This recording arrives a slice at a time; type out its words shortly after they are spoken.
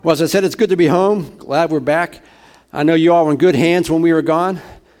Well, as I said, it's good to be home. Glad we're back. I know you all were in good hands when we were gone.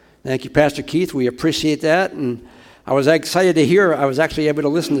 Thank you, Pastor Keith. We appreciate that. And I was excited to hear, I was actually able to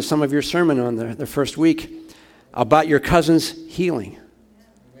listen to some of your sermon on the first week about your cousin's healing.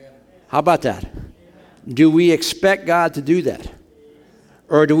 How about that? Do we expect God to do that?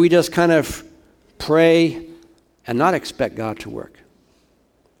 Or do we just kind of pray and not expect God to work?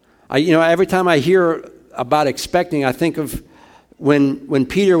 Every time I hear about expecting, I think of when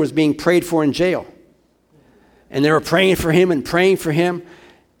Peter was being prayed for in jail. And they were praying for him,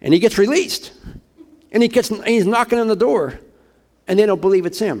 and he gets released. And he's knocking on the door, and they don't believe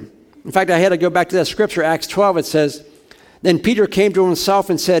it's him. In fact, I had to go back to that scripture, Acts 12. It says, "Then Peter came to himself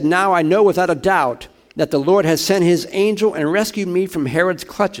and said, 'Now I know without a doubt that the Lord has sent his angel and rescued me from Herod's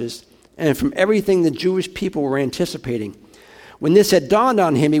clutches and from everything the Jewish people were anticipating.' When this had dawned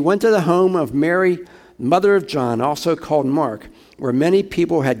on him, he went to the home of Mary, mother of John, also called Mark, where many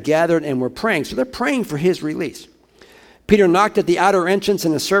people had gathered and were praying." So they're praying for his release. Peter knocked at the outer entrance,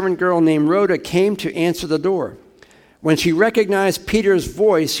 and a servant girl named Rhoda came to answer the door. When she recognized Peter's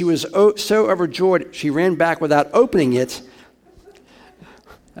voice, she was so overjoyed she ran back without opening it.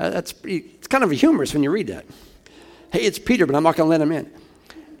 It's kind of humorous when you read that. "Hey, it's Peter, but I'm not going to let him in."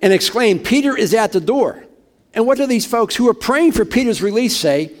 And exclaimed, "Peter is at the door." And what do these folks who are praying for Peter's release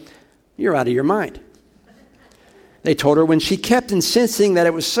say? "You're out of your mind." They told her when she kept insisting that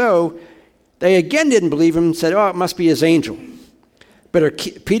it was so, they again didn't believe him and said, "Oh, it must be his angel."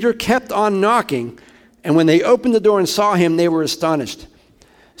 But Peter kept on knocking, and when they opened the door and saw him, they were astonished.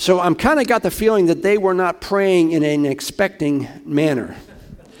 So I'm kind of got the feeling that they were not praying in an expecting manner.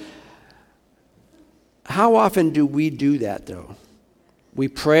 How often do we do that, though? We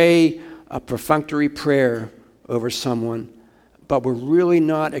pray a perfunctory prayer over someone, but we're really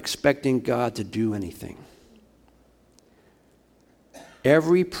not expecting God to do anything.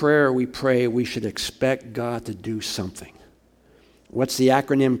 Every prayer we pray, we should expect God to do something. What's the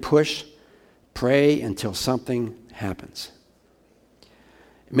acronym PUSH? Pray until something happens.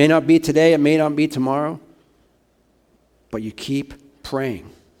 It may not be today, it may not be tomorrow, but you keep praying.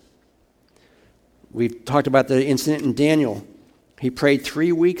 We've talked about the incident in Daniel. He prayed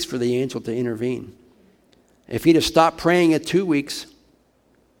 3 weeks for the angel to intervene. If he'd have stopped praying at 2 weeks,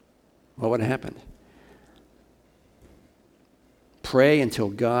 what would have happened? Pray until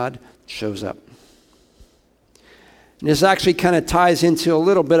God shows up. And this actually kind of ties into a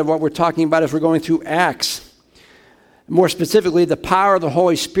little bit of what we're talking about as we're going through Acts. More specifically, the power of the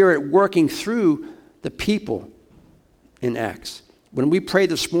Holy Spirit working through the people in Acts. When we prayed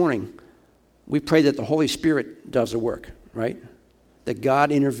this morning, we pray that the Holy Spirit does the work, right? That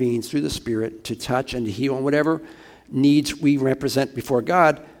God intervenes through the Spirit to touch and to heal, and whatever needs we represent before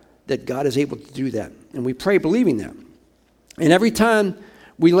God, that God is able to do that. And we pray believing that. And every time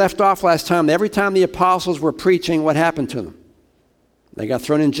we left off last time, every time the apostles were preaching, what happened to them? They got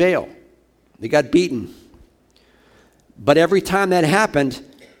thrown in jail. They got beaten. But every time that happened,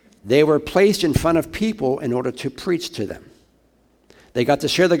 they were placed in front of people in order to preach to them. They got to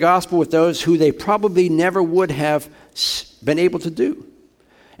share the gospel with those who they probably never would have been able to do.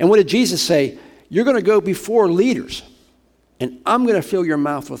 And what did Jesus say? You're going to go before leaders, and I'm going to fill your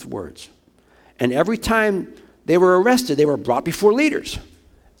mouth with words. And every time they were arrested, they were brought before leaders,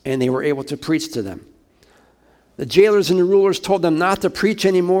 and they were able to preach to them. The jailers and the rulers told them not to preach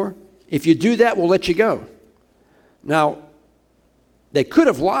anymore. If you do that, we'll let you go. Now, they could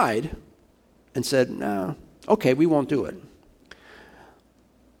have lied and said, no, okay, we won't do it.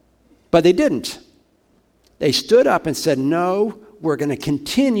 But they didn't. They stood up and said, no, we're going to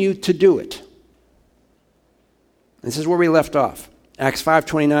continue to do it. This is where we left off. Acts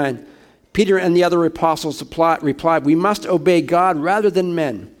 5:29. Peter and the other apostles replied, we must obey God rather than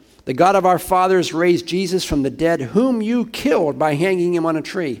men. The God of our fathers raised Jesus from the dead, whom you killed by hanging him on a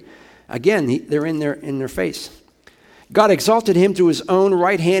tree. Again, they're in their face. God exalted him to his own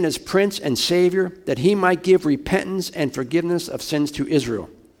right hand as Prince and Savior, that he might give repentance and forgiveness of sins to Israel.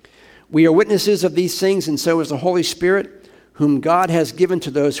 We are witnesses of these things, and so is the Holy Spirit, whom God has given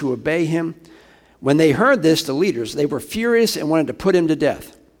to those who obey him. When they heard this, the leaders, they were furious and wanted to put him to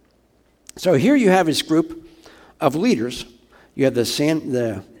death. So here you have this group of leaders. You have the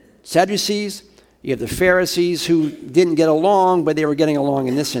Sadducees, you have the Pharisees who didn't get along, but they were getting along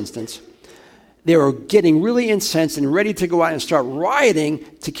in this instance. They were getting really incensed and ready to go out and start rioting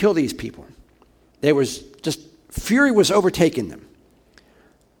to kill these people. Fury was overtaking them.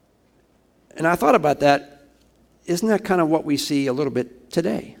 And I thought about that. Isn't that kind of what we see a little bit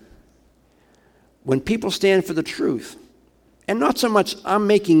today? When people stand for the truth, and not so much I'm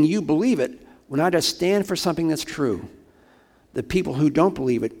making you believe it, when I just stand for something that's true, the people who don't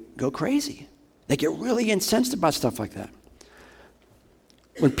believe it go crazy. They get really incensed about stuff like that.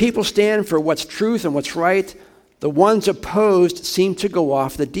 When people stand for what's truth and what's right, the ones opposed seem to go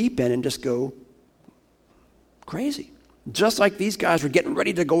off the deep end and just go crazy. Just like these guys were getting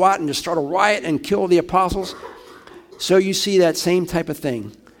ready to go out and just start a riot and kill the apostles, so you see that same type of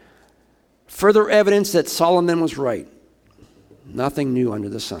thing. Further evidence that Solomon was right. Nothing new under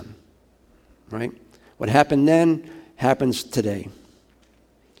the sun, right? What happened then happens today.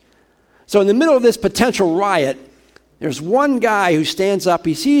 So in the middle of this potential riot, there's one guy who stands up.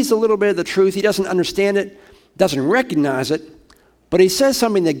 He sees a little bit of the truth. He doesn't understand it, doesn't recognize it, but he says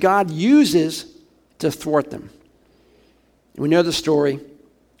something that God uses to thwart them. We know the story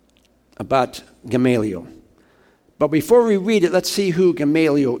about Gamaliel. But before we read it, let's see who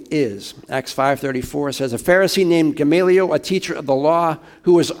Gamaliel is. Acts 5:34 says, a Pharisee named Gamaliel, a teacher of the law,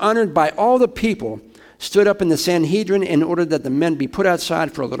 who was honored by all the people, stood up in the Sanhedrin and ordered that the men be put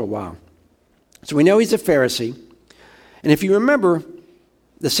outside for a little while. So we know he's a Pharisee. And if you remember,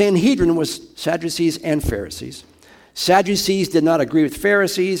 the Sanhedrin was Sadducees and Pharisees. Sadducees did not agree with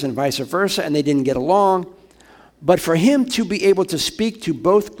Pharisees and vice versa, and they didn't get along. But for him to be able to speak to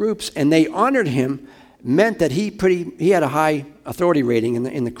both groups, and they honored him, meant that he had a high authority rating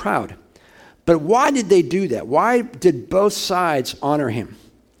in the crowd. But why did they do that? Why did both sides honor him?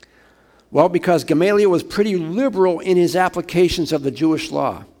 Well, because Gamaliel was pretty liberal in his applications of the Jewish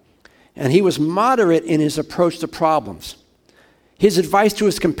law, and he was moderate in his approach to problems. His advice to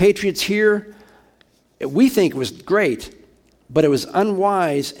his compatriots here, we think was great, but it was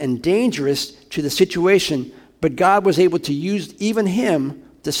unwise and dangerous to the situation, but God was able to use even him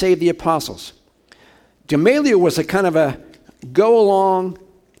to save the apostles. Gamaliel was a kind of a go along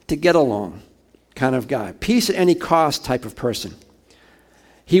to get along kind of guy, peace at any cost type of person.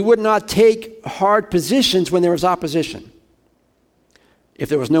 He would not take hard positions when there was opposition. If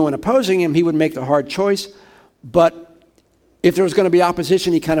there was no one opposing him, he would make the hard choice. But if there was going to be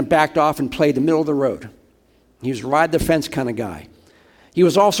opposition, he kind of backed off and played the middle of the road. He was ride the fence kind of guy. He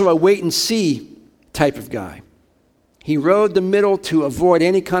was also a wait and see type of guy. He rode the middle to avoid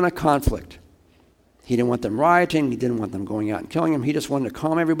any kind of conflict. He didn't want them rioting. He didn't want them going out and killing him. He just wanted to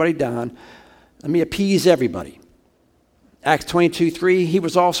calm everybody down. Let me appease everybody. Acts 22:3, he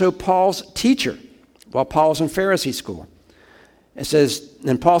was also Paul's teacher while Paul was in Pharisee school. It says,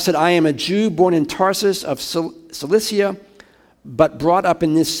 and Paul said, I am a Jew born in Tarsus of Cilicia, but brought up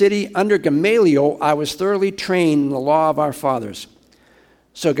in this city. Under Gamaliel, I was thoroughly trained in the law of our fathers.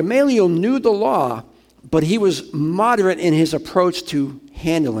 So Gamaliel knew the law, but he was moderate in his approach to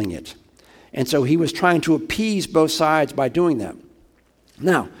handling it. And so he was trying to appease both sides by doing that.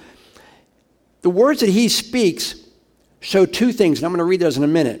 Now, the words that he speaks show two things, and I'm going to read those in a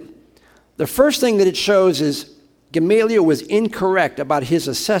minute. The first thing that it shows is Gamaliel was incorrect about his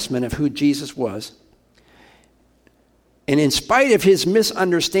assessment of who Jesus was. And in spite of his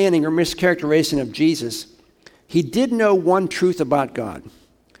misunderstanding or mischaracterization of Jesus, he did know one truth about God.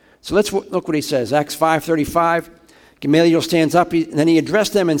 So let's look what he says. Acts 5:35. Gamaliel stands up, and then he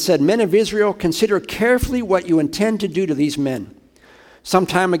addressed them and said, Men of Israel, consider carefully what you intend to do to these men. Some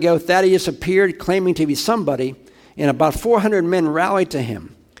time ago, Thaddeus appeared claiming to be somebody, and about 400 men rallied to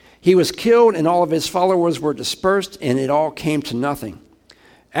him. He was killed, and all of his followers were dispersed, and it all came to nothing.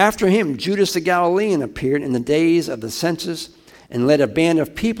 After him, Judas the Galilean appeared in the days of the census and led a band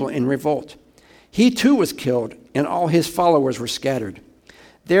of people in revolt. He too was killed, and all his followers were scattered.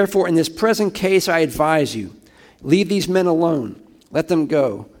 Therefore, in this present case, I advise you, leave these men alone. Let them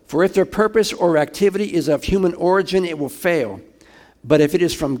go. For if their purpose or activity is of human origin, it will fail. But if it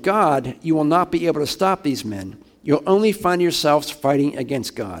is from God, you will not be able to stop these men. You'll only find yourselves fighting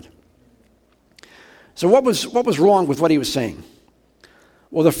against God. So what was wrong with what he was saying?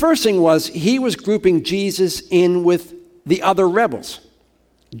 Well, the first thing was he was grouping Jesus in with the other rebels.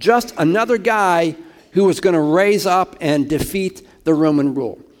 Just another guy who was going to raise up and defeat the Roman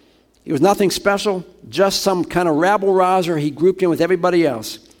rule. He was nothing special, just some kind of rabble-rouser he grouped in with everybody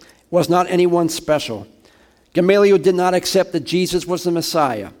else. Was not anyone special. Gamaliel did not accept that Jesus was the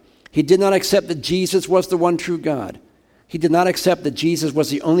Messiah. He did not accept that Jesus was the one true God. He did not accept that Jesus was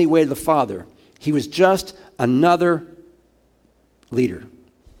the only way to the Father. He was just another leader.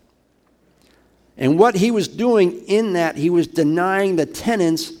 And what he was doing in that, he was denying the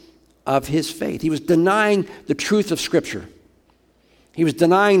tenets of his faith. He was denying the truth of Scripture. He was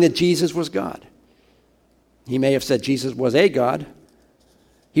denying that Jesus was God. He may have said Jesus was a God.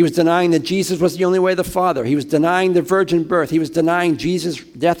 He was denying that Jesus was the only way to the Father. He was denying the virgin birth. He was denying Jesus'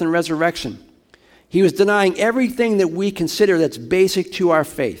 death and resurrection. He was denying everything that we consider that's basic to our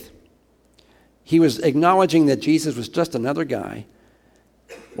faith. He was acknowledging that Jesus was just another guy,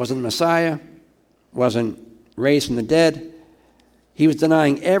 wasn't the Messiah, wasn't raised from the dead. He was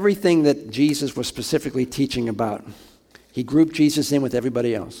denying everything that Jesus was specifically teaching about. He grouped Jesus in with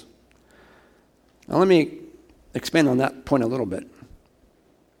everybody else. Now let me expand on that point a little bit.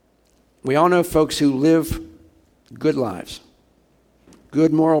 We all know folks who live good lives,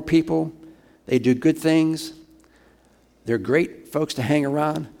 good moral people. They do good things. They're great folks to hang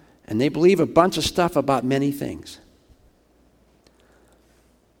around, and they believe a bunch of stuff about many things.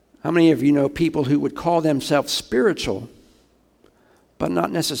 How many of you know people who would call themselves spiritual, but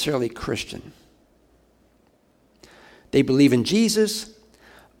not necessarily Christian? They believe in Jesus,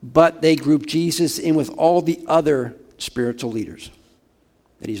 but they group Jesus in with all the other spiritual leaders.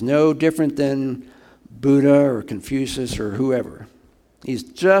 That he's no different than Buddha or Confucius or whoever. He's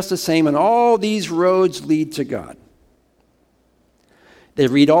just the same, and all these roads lead to God. They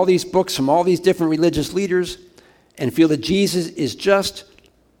read all these books from all these different religious leaders and feel that Jesus is just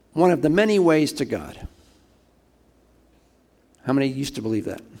one of the many ways to God. How many used to believe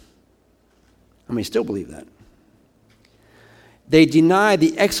that? How many still believe that? They deny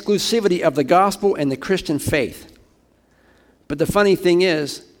the exclusivity of the gospel and the Christian faith. But the funny thing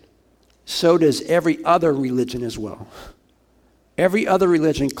is, so does every other religion as well. Every other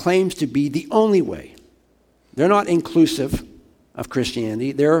religion claims to be the only way. They're not inclusive of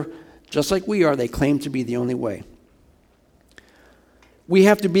Christianity. They're just like we are. They claim to be the only way. We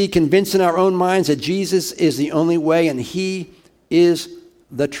have to be convinced in our own minds that Jesus is the only way and he is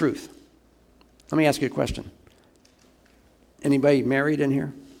the truth. Let me ask you a question. Anybody married in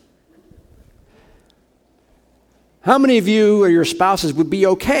here? How many of you or your spouses would be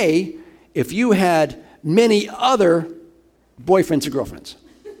okay if you had many other boyfriends or girlfriends?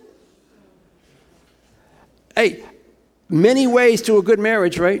 Hey, many ways to a good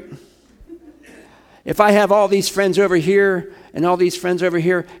marriage, right? If I have all these friends over here and all these friends over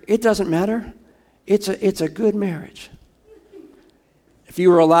here, it doesn't matter. It's a good marriage. If you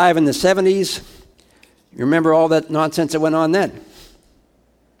were alive in the 70s, you remember all that nonsense that went on then.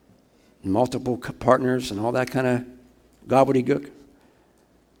 Multiple partners and all that kind of gobbledygook.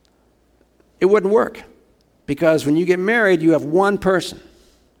 It wouldn't work because when you get married, you have one person.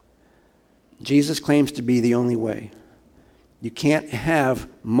 Jesus claims to be the only way. You can't have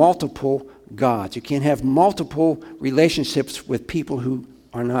multiple gods. You can't have multiple relationships with people who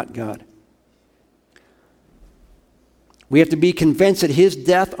are not God. We have to be convinced that his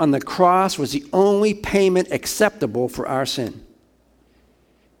death on the cross was the only payment acceptable for our sin.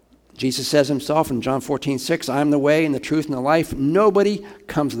 Jesus says himself in John 14:6, I am the way and the truth and the life. Nobody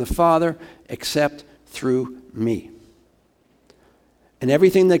comes to the Father except through me. And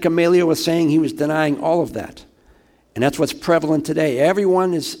everything that Gamaliel was saying, he was denying all of that. And that's what's prevalent today.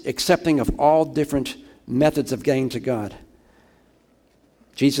 Everyone is accepting of all different methods of getting to God.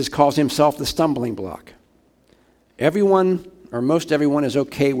 Jesus calls himself the stumbling block. Everyone, or most everyone, is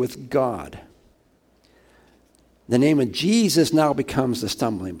okay with God. The name of Jesus now becomes the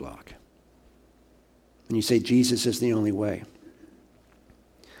stumbling block. And you say Jesus is the only way.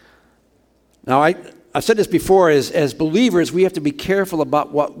 Now, I've said this before, as believers, we have to be careful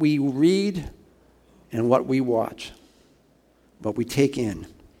about what we read and what we watch, what we take in.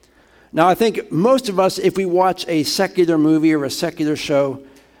 Now, I think most of us, if we watch a secular movie or a secular show,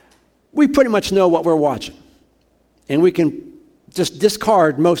 we pretty much know what we're watching. And we can just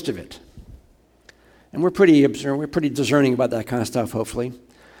discard most of it. And we're pretty discerning about that kind of stuff, hopefully.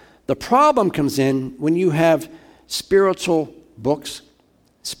 The problem comes in when you have spiritual books,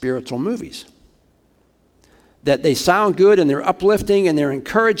 spiritual movies. That they sound good and they're uplifting and they're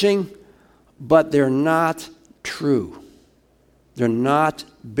encouraging, but they're not true. They're not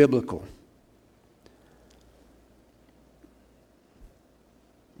biblical.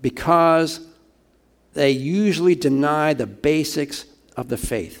 Because they usually deny the basics of the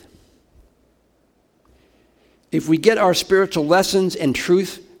faith. If we get our spiritual lessons and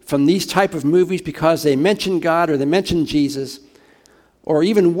truth from these type of movies because they mention God or they mention Jesus, or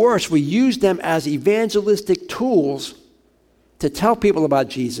even worse, we use them as evangelistic tools to tell people about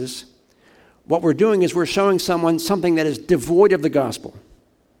Jesus, what we're doing is we're showing someone something that is devoid of the gospel.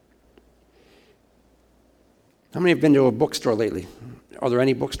 How many have been to a bookstore lately? Are there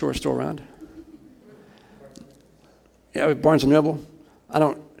any bookstores still around? Yeah, Barnes & Noble.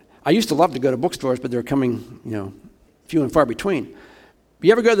 I used to love to go to bookstores, but they're coming, few and far between.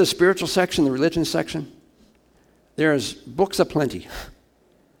 You ever go to the spiritual section, the religion section? There's books aplenty.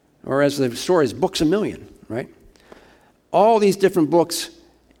 Or as the story is, books a million, right? All these different books,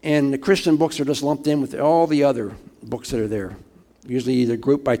 and the Christian books are just lumped in with all the other books that are there. Usually either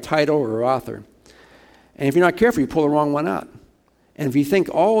grouped by title or author. And if you're not careful, you pull the wrong one out. And if you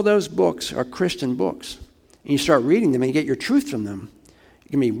think all those books are Christian books, and you start reading them and you get your truth from them, you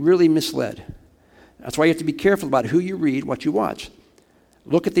can be really misled. That's why you have to be careful about who you read, what you watch.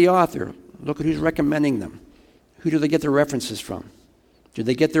 Look at the author. Look at who's recommending them. Who do they get their references from? Do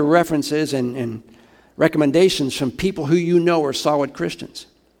they get their references and recommendations from people who you know are solid Christians?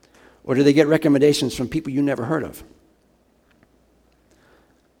 Or do they get recommendations from people you never heard of?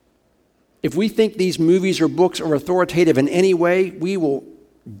 If we think these movies or books are authoritative in any way, we will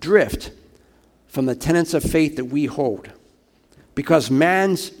drift from the tenets of faith that we hold. Because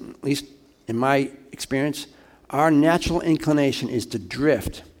man's, at least in my experience, our natural inclination is to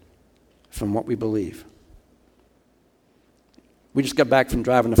drift from what we believe. We just got back from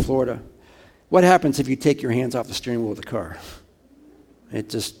driving to Florida. What happens if you take your hands off the steering wheel of the car? It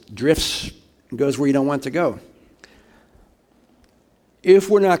just drifts and goes where you don't want it to go.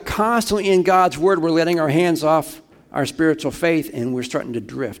 If we're not constantly in God's Word, we're letting our hands off our spiritual faith, and we're starting to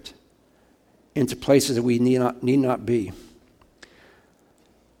drift into places that we need not be.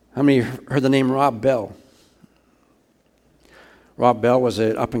 How many heard the name Rob Bell? Rob Bell was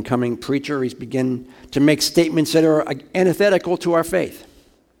an up-and-coming preacher. He's begun to make statements that are antithetical to our faith.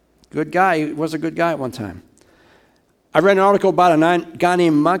 Good guy. He was a good guy at one time. I read an article about a guy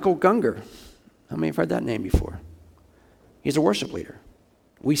named Michael Gungor. How many have heard that name before? He's a worship leader.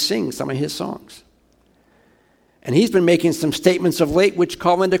 We sing some of his songs. And he's been making some statements of late which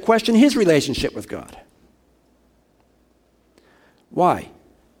call into question his relationship with God. Why?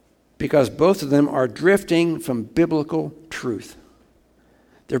 Because both of them are drifting from biblical truth.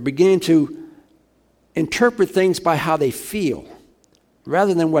 They're beginning to interpret things by how they feel,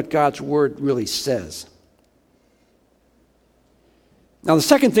 rather than what God's Word really says. Now, the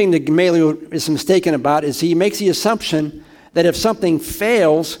second thing that Gamaliel is mistaken about is he makes the assumption that if something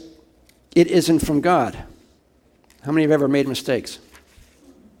fails, it isn't from God. How many have ever made mistakes?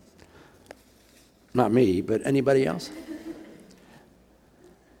 Not me, but anybody else?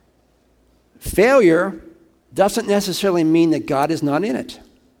 Failure doesn't necessarily mean that God is not in it.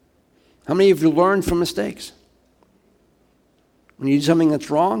 How many of you learned from mistakes? When you do something that's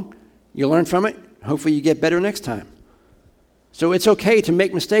wrong, you learn from it. Hopefully you get better next time. So it's okay to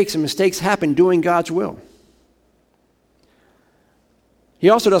make mistakes, and mistakes happen doing God's will. He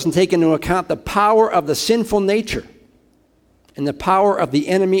also doesn't take into account the power of the sinful nature and the power of the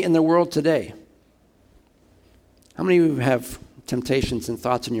enemy in the world today. How many of you have temptations and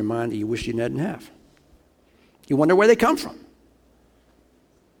thoughts in your mind that you wish you didn't have? You wonder where they come from.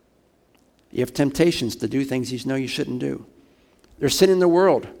 You have temptations to do things you know you shouldn't do. There's sin in the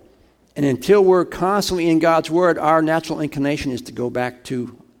world. And until we're constantly in God's Word, our natural inclination is to go back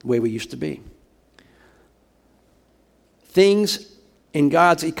to the way we used to be. Things in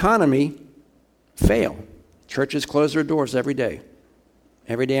God's economy fail. Churches close their doors every day.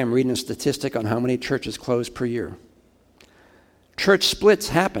 Every day I'm reading a statistic on how many churches close per year. Church splits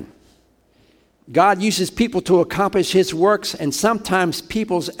happen. God uses people to accomplish His works, and sometimes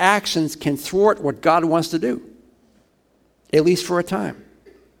people's actions can thwart what God wants to do, at least for a time.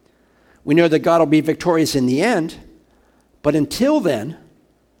 We know that God will be victorious in the end, but until then,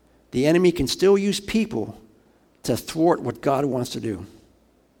 the enemy can still use people to thwart what God wants to do.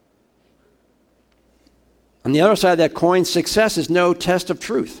 On the other side of that coin, success is no test of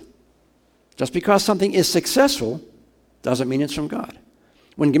truth. Just because something is successful doesn't mean it's from God.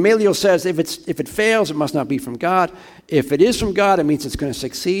 When Gamaliel says if it fails, it must not be from God. If it is from God, it means it's going to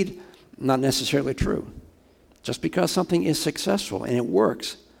succeed. Not necessarily true. Just because something is successful and it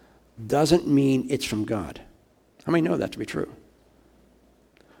works doesn't mean it's from God. How many know that to be true?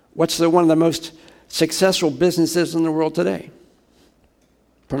 What's one of the most successful businesses in the world today?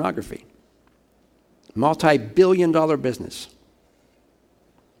 Pornography. Multi-billion-dollar business.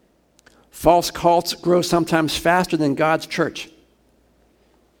 False cults grow sometimes faster than God's church.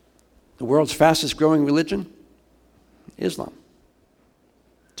 The world's fastest growing religion? Islam.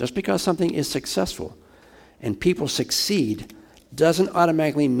 Just because something is successful and people succeed doesn't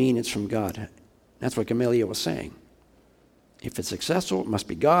automatically mean it's from God. That's what Gamaliel was saying. If it's successful, it must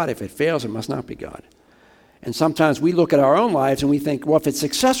be God. If it fails, it must not be God. And sometimes we look at our own lives and we think, well, if it's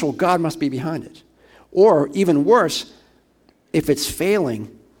successful, God must be behind it. Or even worse, if it's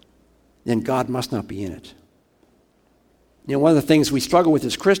failing, then God must not be in it. You know, one of the things we struggle with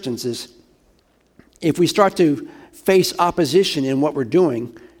as Christians is if we start to face opposition in what we're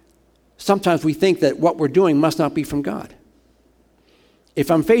doing, sometimes we think that what we're doing must not be from God. If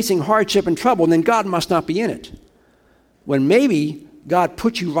I'm facing hardship and trouble, then God must not be in it. When maybe God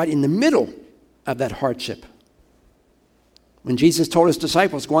put you right in the middle of that hardship. When Jesus told his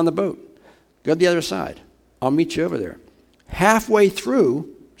disciples, go on the boat, go to the other side. I'll meet you over there. Halfway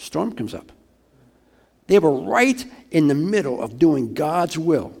through, storm comes up. They were right in the middle of doing God's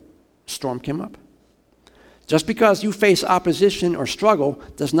will. Storm came up. Just because you face opposition or struggle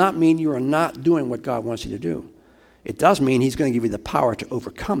does not mean you are not doing what God wants you to do. It does mean he's going to give you the power to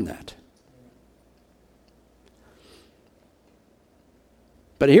overcome that.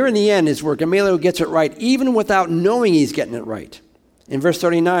 But here in the end is where Gamaliel gets it right, even without knowing he's getting it right. In verse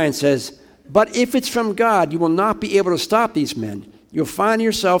 39 it says, "But if it's from God, you will not be able to stop these men. You'll find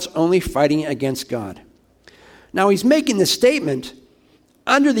yourselves only fighting against God." Now he's making this statement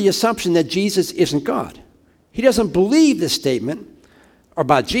under the assumption that Jesus isn't God. He doesn't believe this statement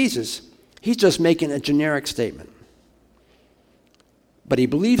about Jesus. He's just making a generic statement. But he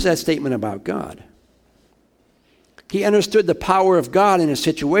believes that statement about God. He understood the power of God in a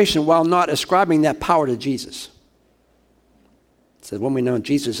situation while not ascribing that power to Jesus. He said, well, we know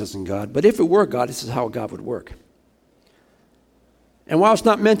Jesus isn't God, but if it were God, this is how God would work. And while it's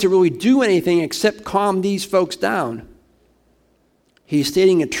not meant to really do anything except calm these folks down, he's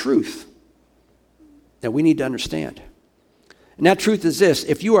stating a truth that we need to understand. And that truth is this: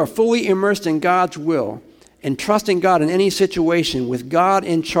 if you are fully immersed in God's will and trusting God in any situation with God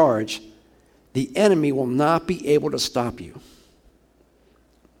in charge, the enemy will not be able to stop you.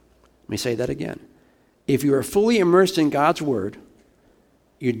 Let me say that again. If you are fully immersed in God's word,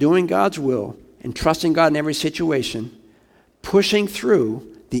 you're doing God's will and trusting God in every situation, pushing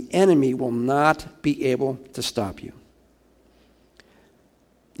through, the enemy will not be able to stop you.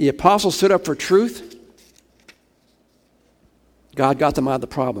 The apostles stood up for truth. God got them out of the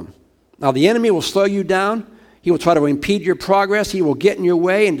problem. Now, the enemy will slow you down. He will try to impede your progress. He will get in your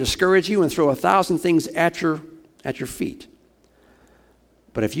way and discourage you and throw 1,000 things at your feet.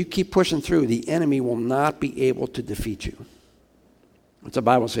 But if you keep pushing through, the enemy will not be able to defeat you. What's the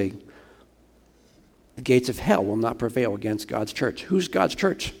Bible say? The gates of hell will not prevail against God's church. Who's God's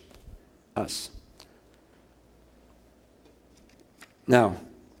church? Us. Now,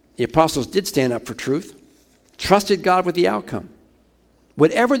 the apostles did stand up for truth, trusted God with the outcome.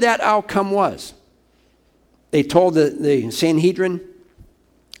 Whatever that outcome was, they told the Sanhedrin,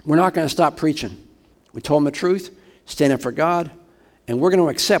 we're not going to stop preaching. We told them the truth, stand up for God, and we're going to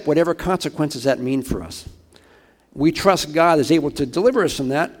accept whatever consequences that mean for us. We trust God is able to deliver us from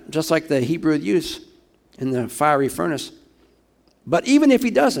that, just like the Hebrew youths in the fiery furnace. But even if he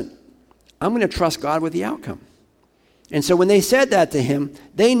doesn't, I'm going to trust God with the outcome. And so when they said that to him,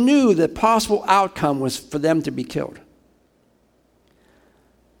 they knew the possible outcome was for them to be killed.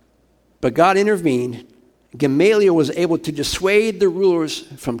 But God intervened. Gamaliel was able to dissuade the rulers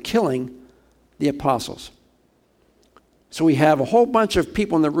from killing the apostles. So we have a whole bunch of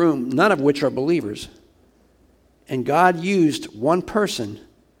people in the room, none of which are believers. And God used one person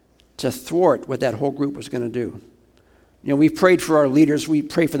to thwart what that whole group was going to do. You know, we've prayed for our leaders. We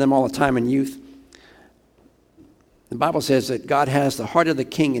pray for them all the time in youth. The Bible says that God has the heart of the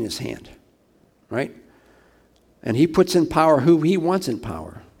king in his hand, right? And he puts in power who he wants in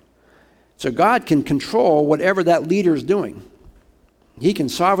power. So God can control whatever that leader is doing. He can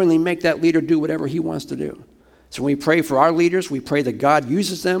sovereignly make that leader do whatever he wants to do. So when we pray for our leaders, we pray that God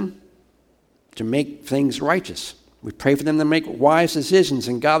uses them to make things righteous. We pray for them to make wise decisions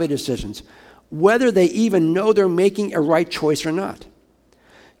and godly decisions, whether they even know they're making a right choice or not.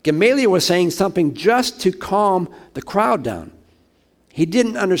 Gamaliel was saying something just to calm the crowd down. He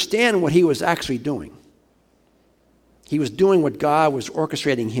didn't understand what he was actually doing. He was doing what God was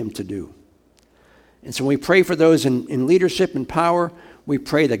orchestrating him to do. And so when we pray for those in leadership and power, we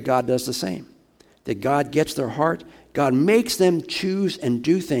pray that God does the same. That God gets their heart. God makes them choose and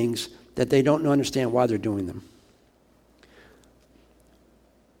do things that they don't understand why they're doing them.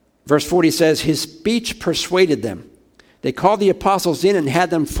 Verse 40 says, his speech persuaded them. They called the apostles in and had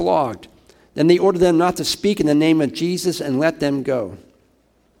them flogged. Then they ordered them not to speak in the name of Jesus and let them go.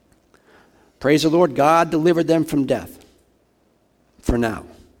 Praise the Lord, God delivered them from death for now.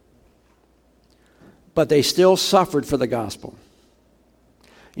 But they still suffered for the gospel.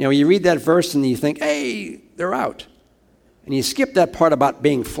 You know, you read that verse and you think, hey, they're out. And you skip that part about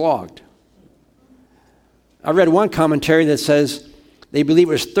being flogged. I read one commentary that says they believe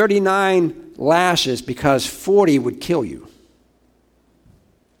it was 39 lashes because 40 would kill you.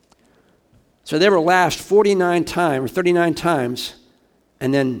 So they were lashed 39 times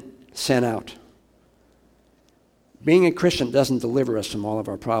and then sent out. Being a Christian doesn't deliver us from all of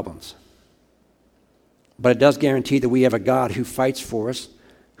our problems. But it does guarantee that we have a God who fights for us,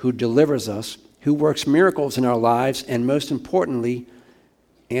 who delivers us, who works miracles in our lives, and most importantly,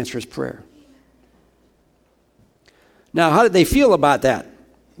 answers prayer. Now, how did they feel about that,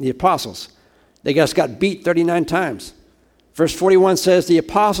 the apostles? They just got beat 39 times. Verse 41 says, the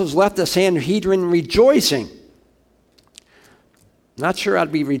apostles left the Sanhedrin rejoicing. Not sure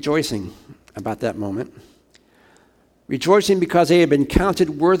I'd be rejoicing about that moment. Rejoicing because they had been counted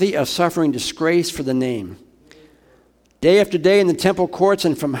worthy of suffering disgrace for the name. Day after day in the temple courts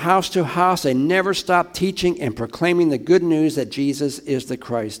and from house to house, they never stopped teaching and proclaiming the good news that Jesus is the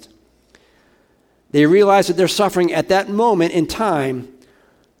Christ. They realized that their suffering at that moment in time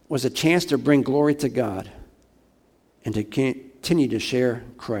was a chance to bring glory to God and to continue to share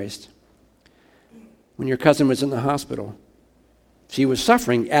Christ. When your cousin was in the hospital, she was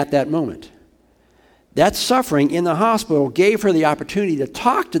suffering at that moment. That suffering in the hospital gave her the opportunity to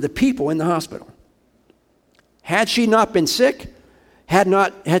talk to the people in the hospital. Had she not been sick,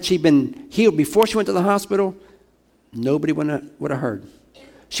 had she been healed before she went to the hospital, nobody would have heard.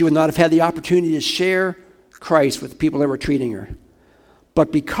 She would not have had the opportunity to share Christ with the people that were treating her.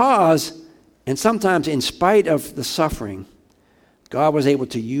 But because, and sometimes in spite of the suffering, God was able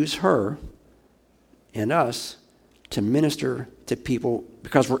to use her and us to minister to people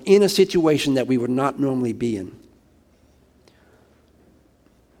because we're in a situation that we would not normally be in.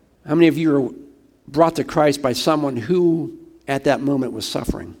 How many of you are brought to Christ by someone who at that moment was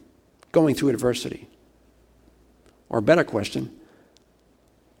suffering, going through adversity? Or a better question,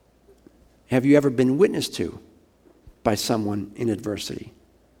 have you ever been witnessed to by someone in adversity?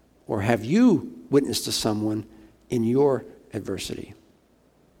 Or have you witnessed to someone in your adversity?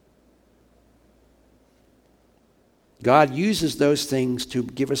 God uses those things to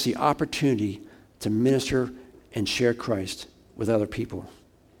give us the opportunity to minister and share Christ with other people.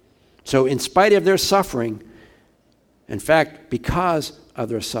 So in spite of their suffering, in fact, because of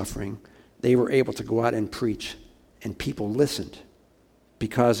their suffering, they were able to go out and preach, and people listened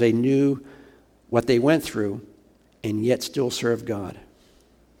because they knew what they went through and yet still served God.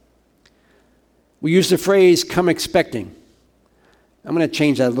 We use the phrase, come expecting. I'm going to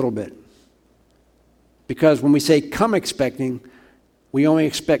change that a little bit. Because when we say come expecting, we only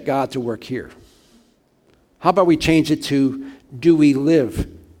expect God to work here. How about we change it to, do we live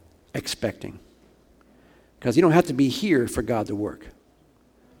expecting? Because you don't have to be here for God to work.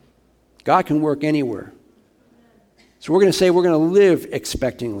 God can work anywhere. So we're going to say we're going to live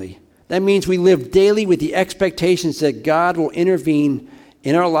expectantly. That means we live daily with the expectations that God will intervene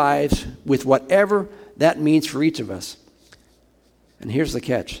in our lives with whatever that means for each of us. And here's the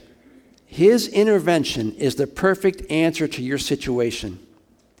catch. His intervention is the perfect answer to your situation.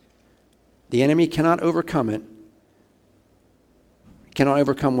 The enemy cannot overcome it, cannot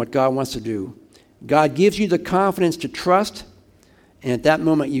overcome what God wants to do. God gives you the confidence to trust, and at that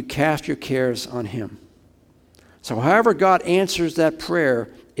moment you cast your cares on him. So however God answers that prayer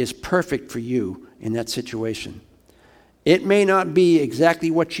is perfect for you in that situation. It may not be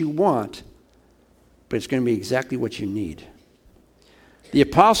exactly what you want, but it's going to be exactly what you need. The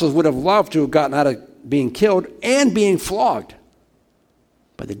apostles would have loved to have gotten out of being killed and being flogged,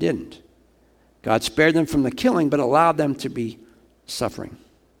 but they didn't. God spared them from the killing, but allowed them to be suffering.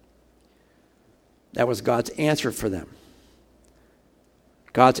 That was God's answer for them.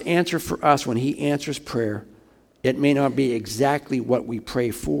 God's answer for us when he answers prayer, it may not be exactly what we pray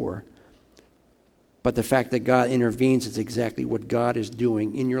for, but the fact that God intervenes is exactly what God is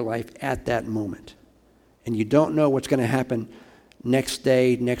doing in your life at that moment. And you don't know what's going to happen next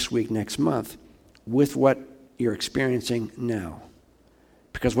day, next week, next month with what you're experiencing now.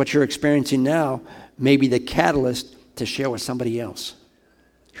 Because what you're experiencing now may be the catalyst to share with somebody else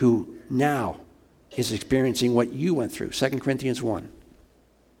who now is experiencing what you went through. 2 Corinthians 1.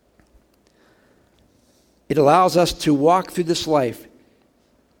 It allows us to walk through this life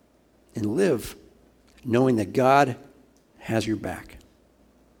and live knowing that God has your back.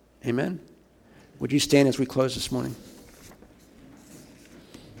 Amen? Would you stand as we close this morning?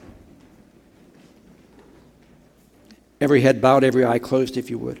 Every head bowed, every eye closed, if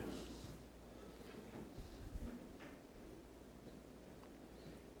you would.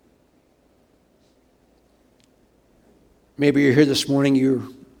 Maybe you're here this morning,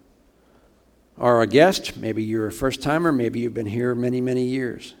 you are a guest, maybe you're a first-timer, maybe you've been here many, many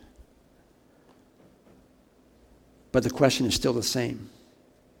years. But the question is still the same.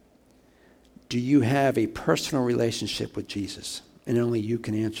 Do you have a personal relationship with Jesus? And only you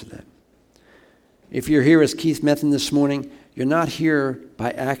can answer that. If you're here as Keith Methan this morning, you're not here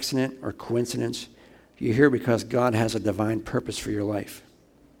by accident or coincidence. You're here because God has a divine purpose for your life.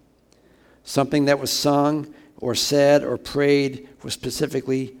 Something that was sung or said or prayed was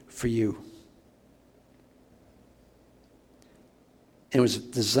specifically for you. And it was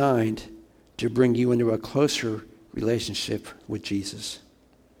designed to bring you into a closer relationship with Jesus.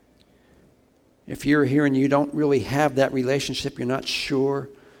 If you're here and you don't really have that relationship, you're not sure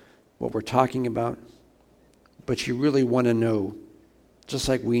what we're talking about, but you really want to know, just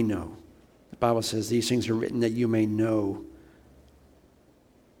like we know. The Bible says these things are written that you may know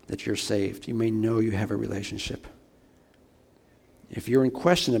that you're saved. You may know you have a relationship. If you're in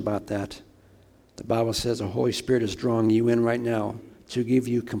question about that, the Bible says the Holy Spirit is drawing you in right now to give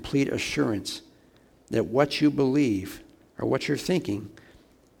you complete assurance that what you believe or what you're thinking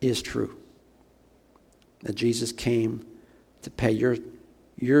is true. That Jesus came to pay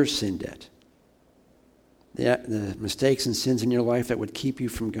your sin debt. The mistakes and sins in your life that would keep you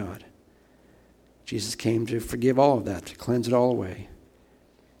from God. Jesus came to forgive all of that, to cleanse it all away.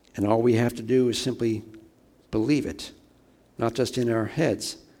 And all we have to do is simply believe it, not just in our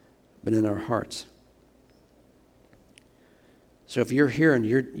heads, but in our hearts. So if you're here and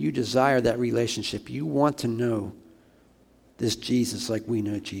you desire that relationship, you want to know this Jesus like we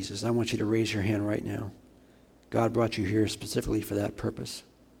know Jesus, I want you to raise your hand right now. God brought you here specifically for that purpose.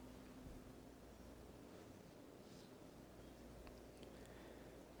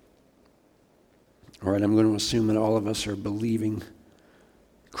 All right, I'm going to assume that all of us are believing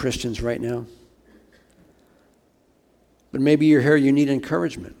Christians right now. But maybe you're here, you need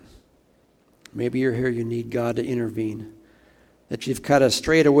encouragement. Maybe you're here, you need God to intervene. That you've kind of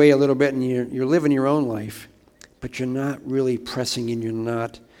strayed away a little bit and you're living your own life, but you're not really pressing in, you're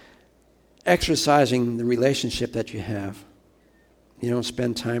not exercising the relationship that you have. You don't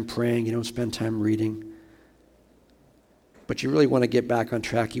spend time praying, you don't spend time reading. But you really want to get back on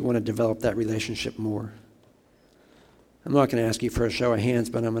track. You want to develop that relationship more. I'm not going to ask you for a show of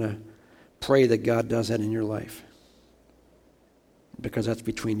hands, but I'm going to pray that God does that in your life. Because that's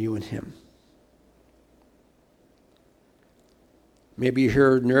between you and Him. Maybe you're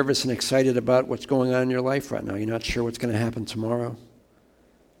here nervous and excited about what's going on in your life right now. You're not sure what's going to happen tomorrow.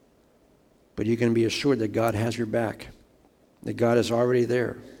 But you can be assured that God has your back. That God is already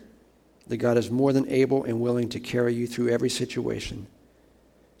there. That God is more than able and willing to carry you through every situation.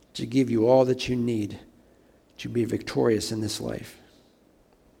 To give you all that you need to be victorious in this life.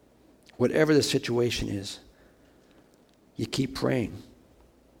 Whatever the situation is, you keep praying.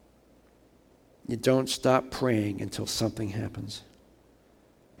 You don't stop praying until something happens.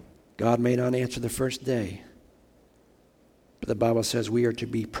 God may not answer the first day, but the Bible says we are to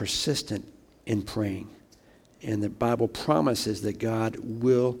be persistent in praying. And the Bible promises that God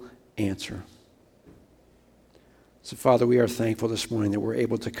will answer. So, Father, we are thankful this morning that we're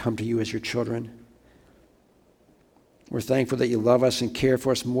able to come to you as your children. We're thankful that you love us and care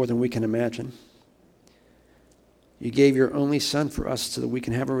for us more than we can imagine. You gave your only Son for us so that we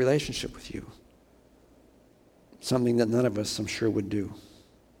can have a relationship with you. Something that none of us, I'm sure, would do.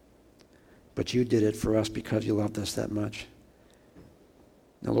 But you did it for us because you loved us that much.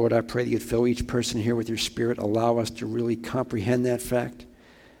 Now, Lord, I pray that you'd fill each person here with your Spirit. Allow us to really comprehend that fact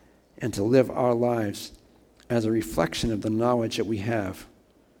and to live our lives as a reflection of the knowledge that we have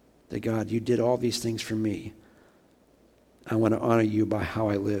that, God, you did all these things for me. I want to honor you by how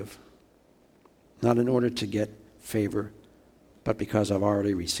I live. Not in order to get favor, but because I've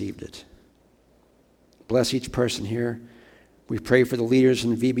already received it. Bless each person here. We pray for the leaders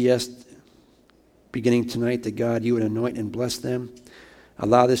in VBS beginning tonight that, God, you would anoint and bless them.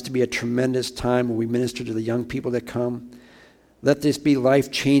 Allow this to be a tremendous time when we minister to the young people that come. Let this be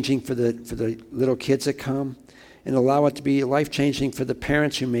life-changing for the little kids that come, and allow it to be life-changing for the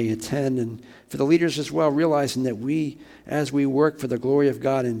parents who may attend and for the leaders as well, realizing that we, as we work for the glory of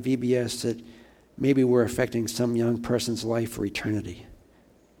God in VBS, that maybe we're affecting some young person's life for eternity.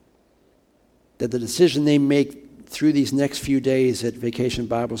 That the decision they make through these next few days at Vacation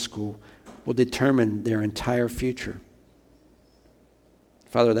Bible School will determine their entire future.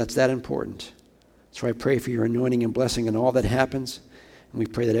 Father, that's that important. So I pray for your anointing and blessing in all that happens. And we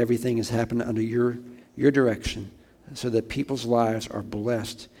pray that everything is happening under your direction so that people's lives are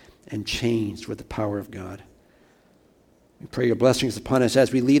blessed and changed with the power of God. We pray your blessings upon us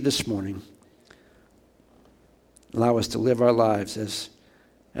as we leave this morning. Allow us to live our lives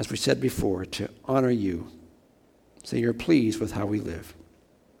as we said before, to honor you so you're pleased with how we live.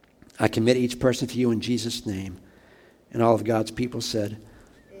 I commit each person to you in Jesus' name. And all of God's people said,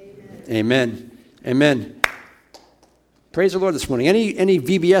 Amen. Amen. Praise the Lord this morning. Any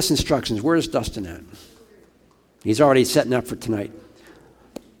VBS instructions? Where's Dustin at? He's already setting up for tonight.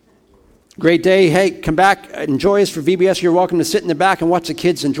 Great day. Hey, come back. Enjoy us for VBS. You're welcome to sit in the back and watch the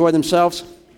kids enjoy themselves.